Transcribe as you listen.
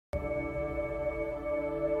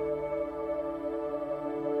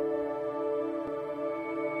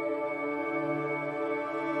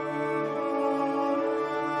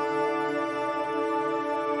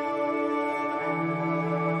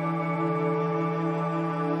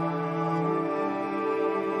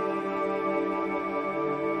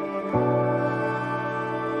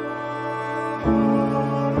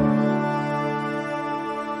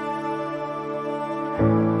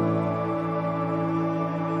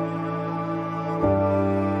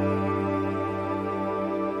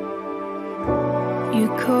You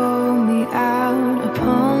call me out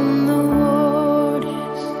upon the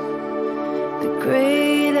waters, the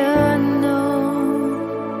great unknown,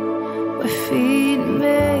 where feet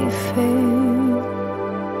may fail.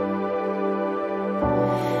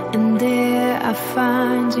 And there I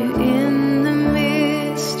find you in the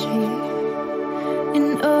mystery, in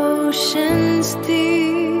oceans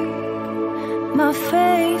deep. My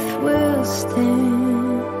faith will stand.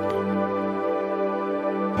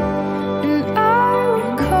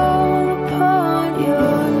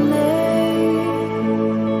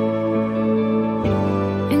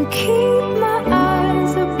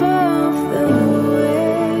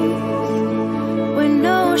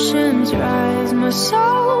 Rise, my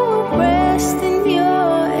soul will rest in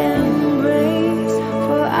your embrace,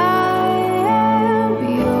 for I am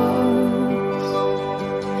yours.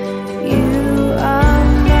 You are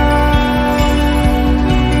mine.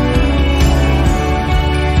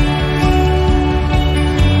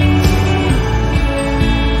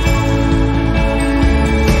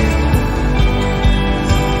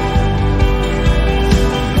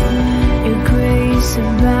 Your grace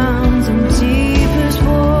abounds in deepest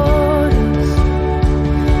waters.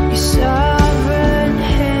 Sovereign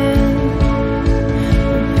hand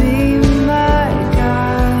will be my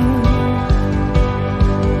guide.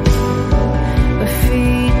 Where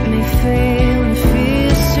feet may fail and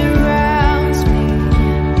fear surrounds me,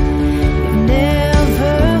 you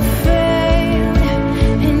never failed,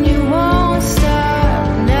 and you won't stop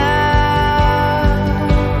now.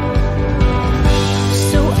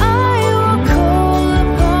 So I will call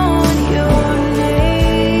upon your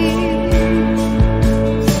name.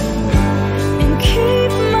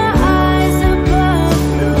 Keep my eyes above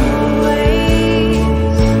the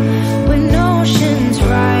waves. When oceans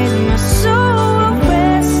rise, my soul will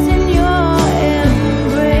rest in your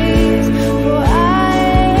embrace, for I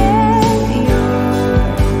am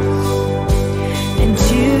yours, and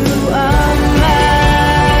you are mine.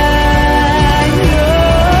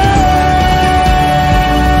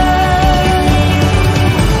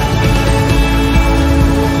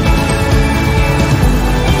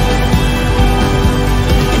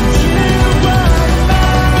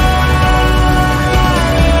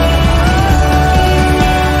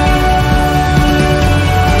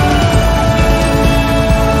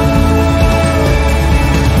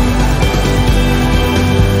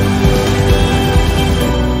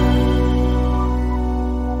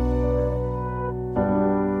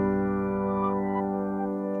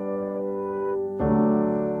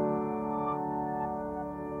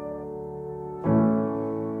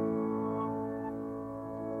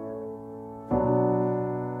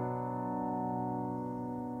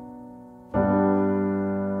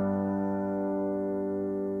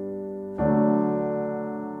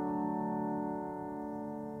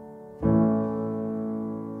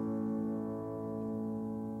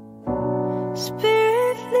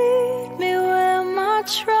 Spirit, lead me where my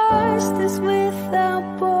trust is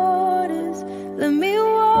without borders. Let me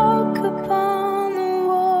walk upon the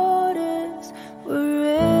waters,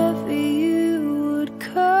 wherever you would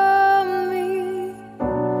call me.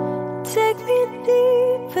 Take me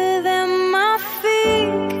deeper than my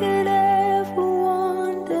feet could ever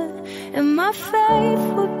wander, and my faith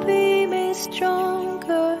will be made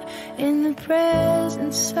stronger in the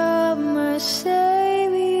presence of my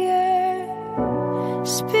Savior.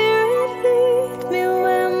 Spirit, lead me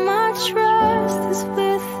where my trust is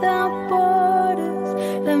without borders.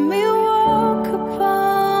 Let me walk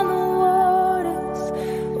upon the waters,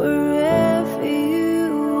 wherever you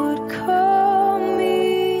would call me.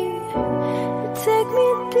 Take me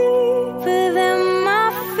deeper than my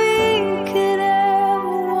feet could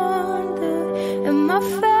ever wander, and my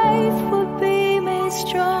faith will be made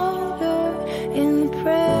stronger in the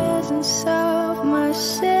presence of my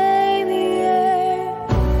Savior.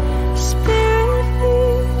 Spirit,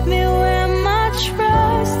 lead me where my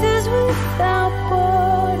trust is without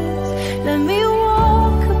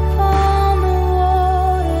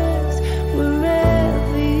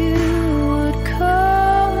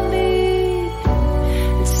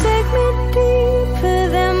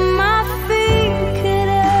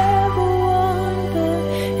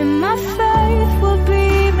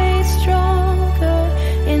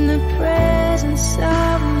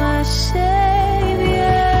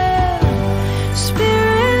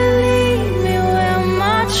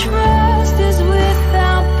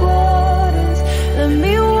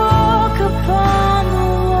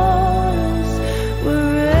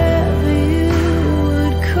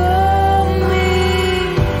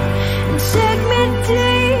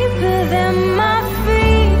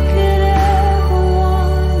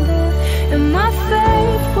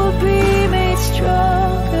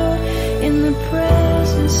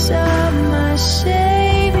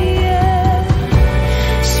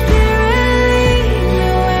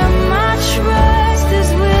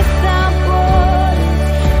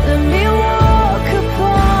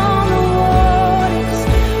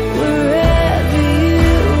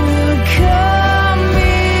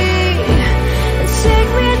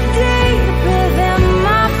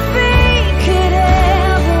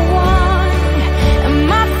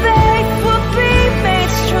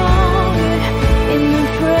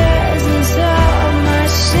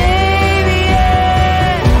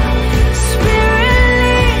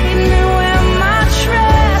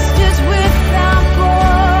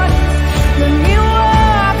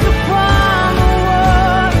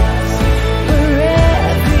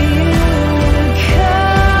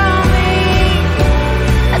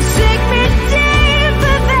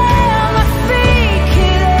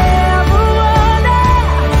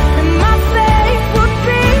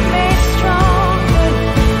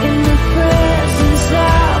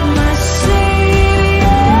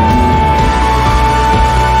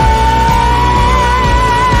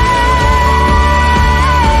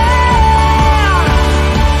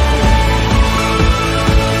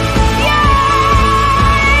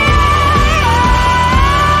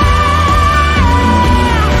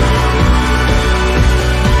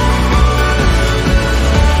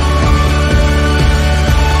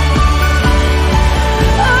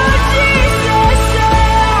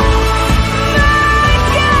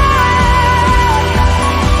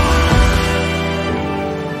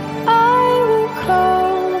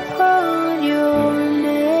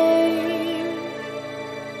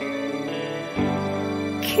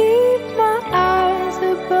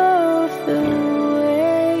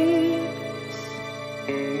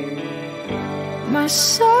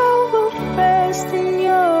soul will rest in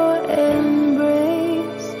your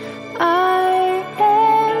embrace. I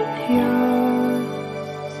am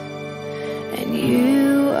yours, and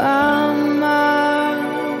you are mine.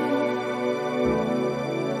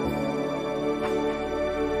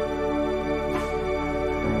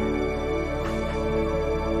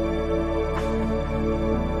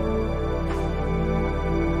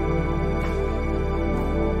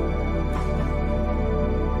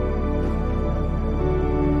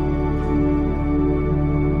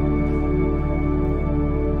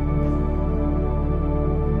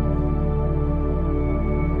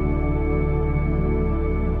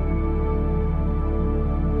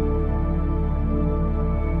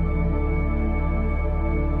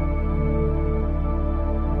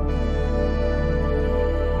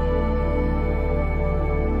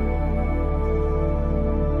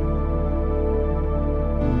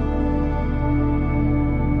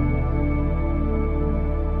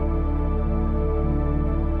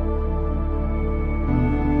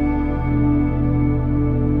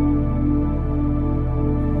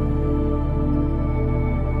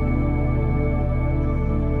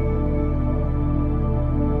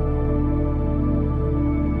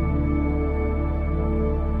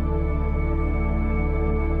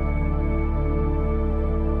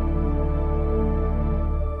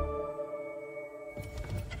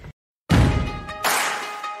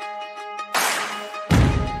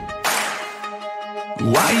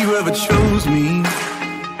 Why you ever chose me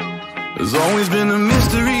has always been a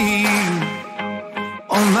mystery.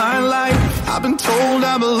 All my life I've been told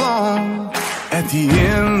I belong at the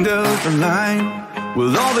end of the line,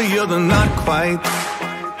 with all the other not quite,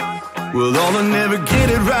 with all the never get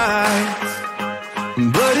it right.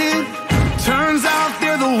 But it turns out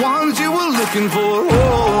they're the ones you were looking for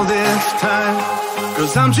all this time.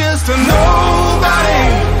 'Cause I'm just a nobody,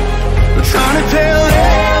 trying to tell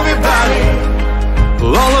everybody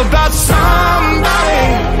all about somebody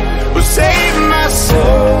who saved my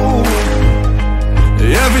soul.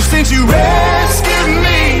 Ever since you rescued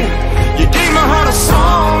me, you gave my heart a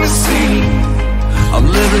song to sing. I'm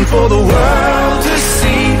living for the world to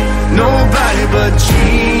see, nobody but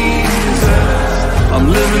Jesus. I'm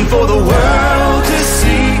living for the world to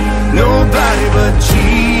see, nobody but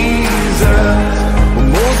Jesus. When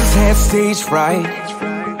Moses had stage fright,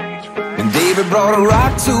 and David brought a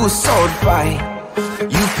rock to a sword fight,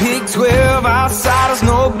 you picked 12 outsiders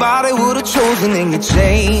nobody would have chosen, and you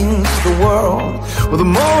changed the world. Well,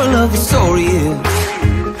 the moral of the story is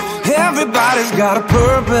everybody's got a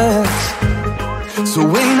purpose. So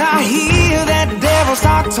when I hear that devil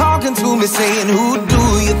start talking to me, saying, who do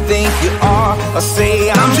you think you are? I say,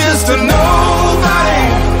 I'm just a nobody,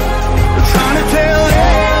 trying to tell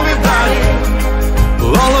everybody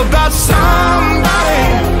all about somebody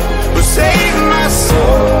who saved my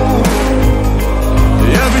soul.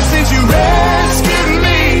 Ever since you rescued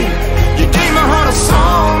me, you gave my heart a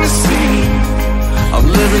song to sing. I'm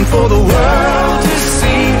living for the world to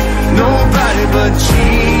see, nobody but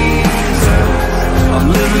Jesus. I'm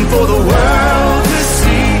living for the world to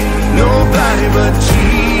see, nobody but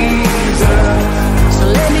Jesus. So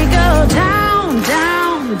let me go down,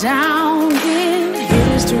 down, down in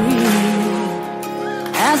history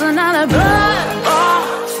as another blood-bought,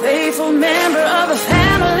 faithful member of the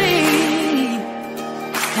family.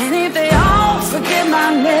 And if they all forget my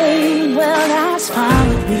name, well, that's fine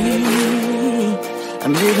with me.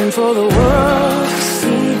 I'm living for the world to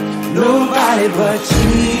see, nobody but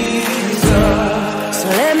Jesus. So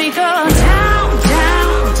let me go down,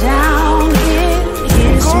 down, down in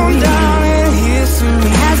history, down in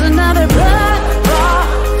history as another blood-bought,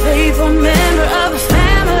 faithful member of the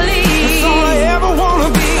family. That's all I ever wanna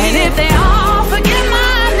be. And if they all forget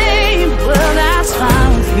my name, well, that's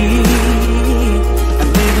fine with me.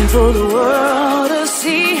 For the world to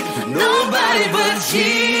see, nobody but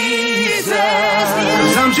Jesus.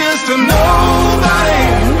 'Cause I'm just a nobody,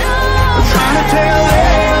 trying to tell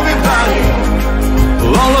everybody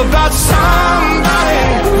all about somebody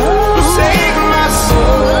who saved my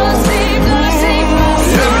soul.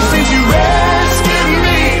 Ever since you rescued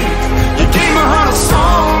me, you gave my heart a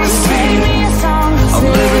song to sing. I'm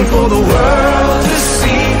living for the world to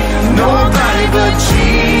see, nobody but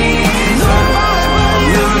Jesus.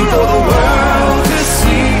 Living for the world to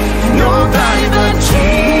see, nobody but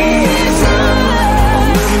Jesus.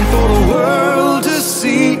 Living for the world to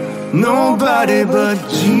see, nobody but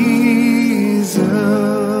Jesus.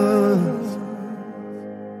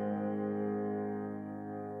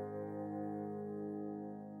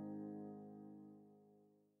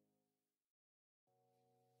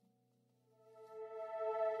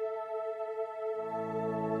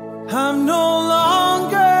 I'm no longer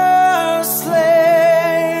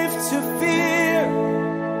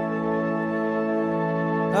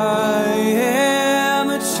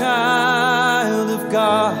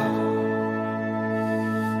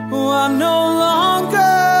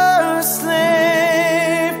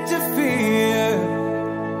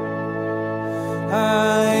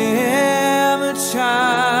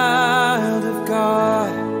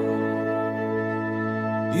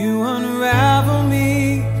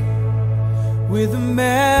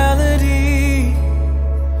melody.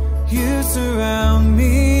 You surround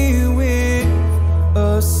me with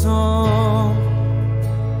a song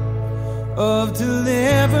of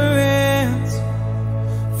deliverance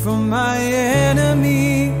from my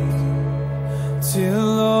enemies,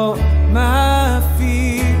 till all my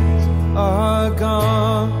fears are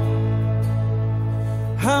gone.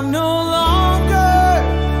 I'm no longer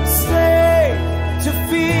a slave to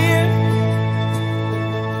fear.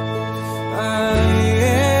 I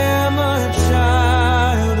am a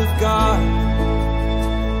child of God.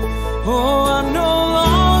 Oh, I'm no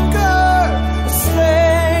longer a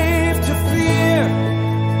slave to fear.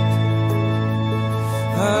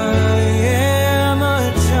 I am a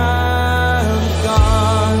child of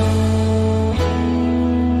God.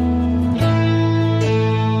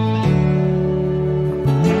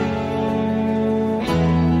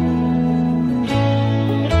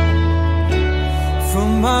 From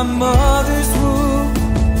my mother's womb,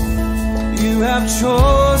 you have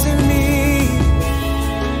chosen me.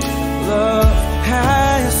 Love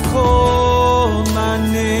has called my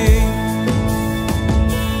name.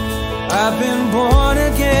 I've been born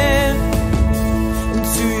again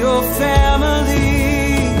into your family.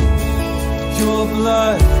 Your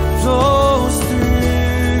blood flows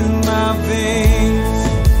through my veins.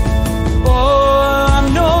 Oh, I'm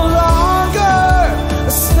no longer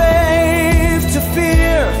a slave to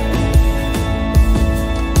fear.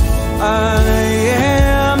 I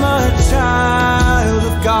am a child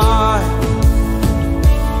of God.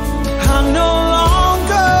 I'm no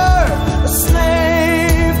longer a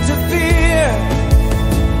slave to fear.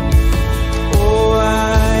 Oh,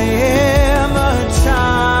 I am a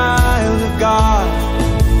child of God.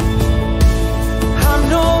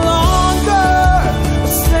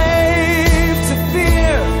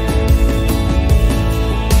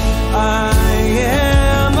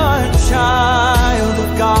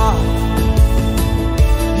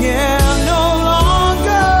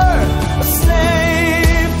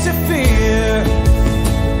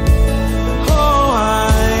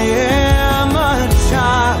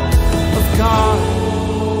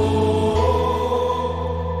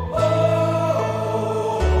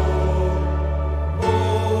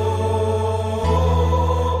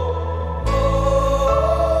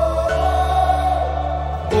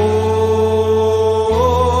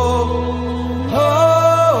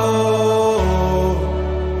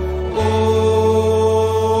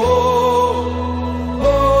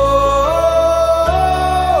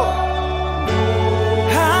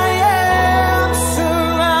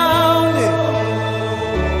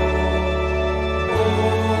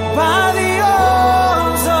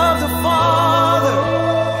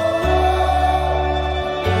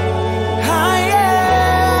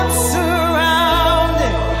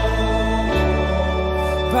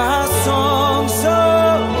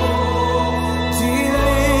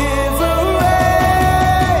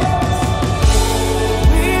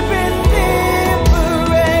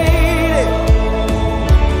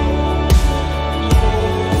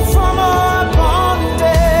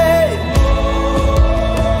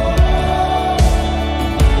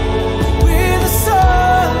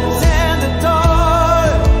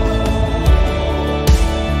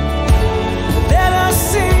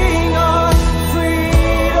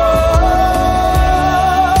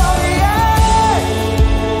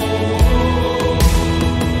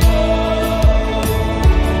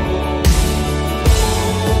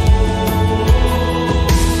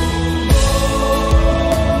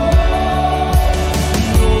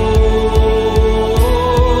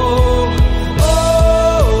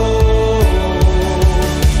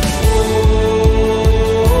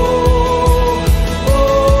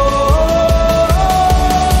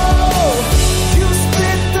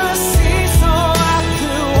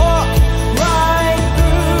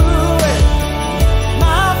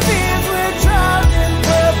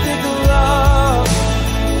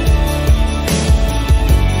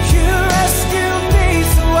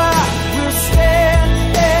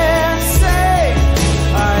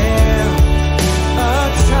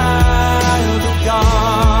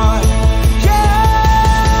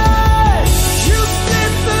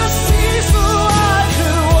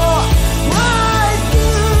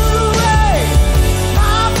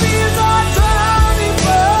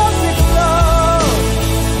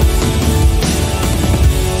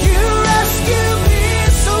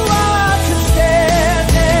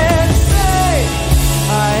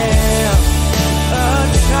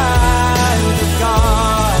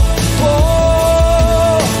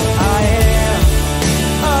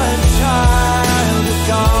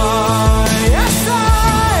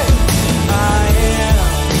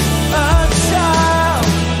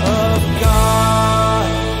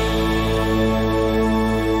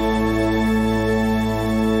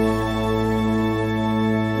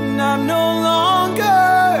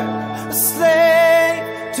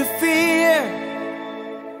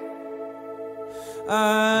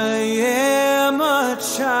 am a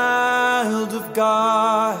child of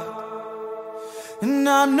God, and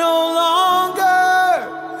I'm no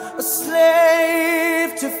longer a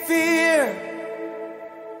slave to fear.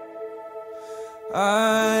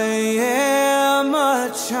 I am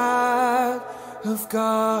a child of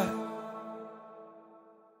God.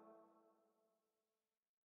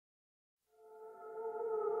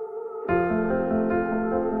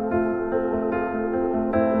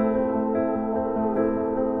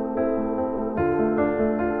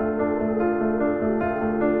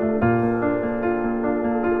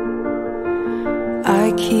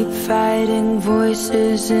 I keep fighting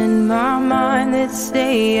voices in my mind that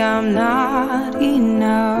say I'm not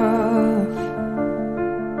enough.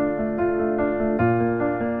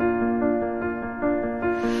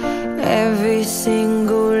 Every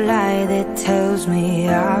single lie that tells me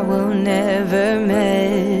I will never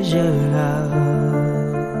measure up.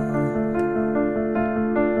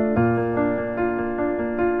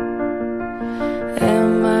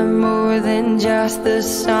 Am I more than just the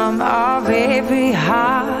sum of every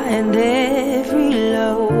high and every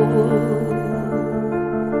low?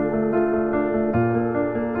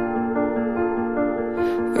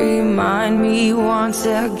 Remind me once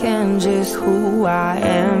again just who I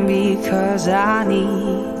am, because I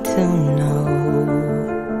need to know.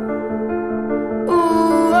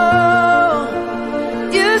 Ooh, oh,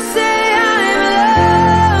 you say I'm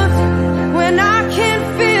loved when I can't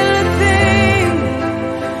feel a thing.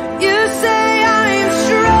 You say I'm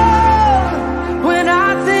strong when I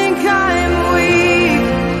think I'm weak.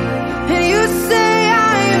 And you say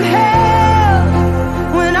I am held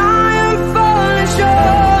when I am falling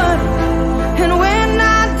short. And when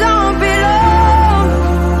I don't belong,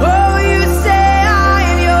 oh, you say I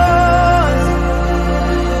am yours.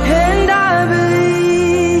 And I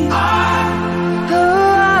believe,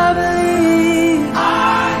 oh, I believe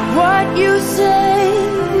what you say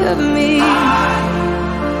of me.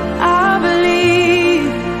 I believe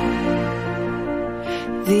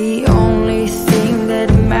the only thing that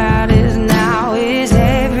matters now is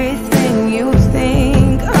everything you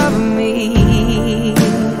think of me.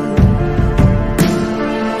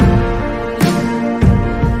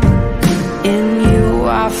 In you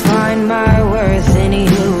I find my worth, in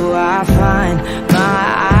you I find my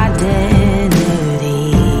identity.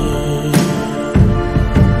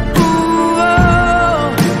 Ooh,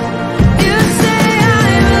 oh, you say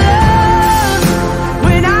I'm loved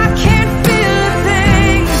when I can't feel a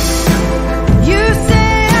thing. You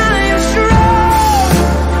say I'm strong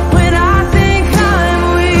when I think I'm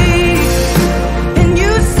weak. And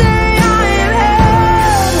you say I am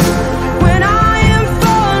held when I am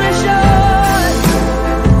falling short.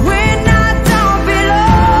 When I don't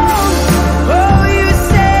belong, oh, you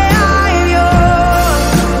say I am yours.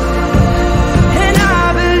 And I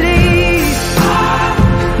believe,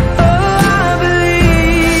 oh, I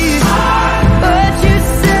believe what you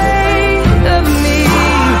say of me.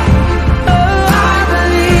 Oh, I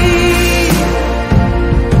believe.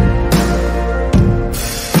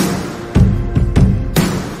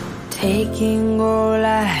 Taking all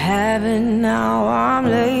I have and now I'm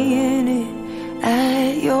laying it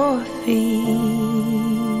at your feet.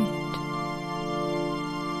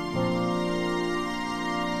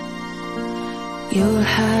 You'll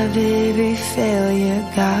have every failure,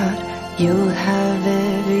 God. You'll have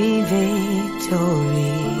every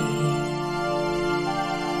victory.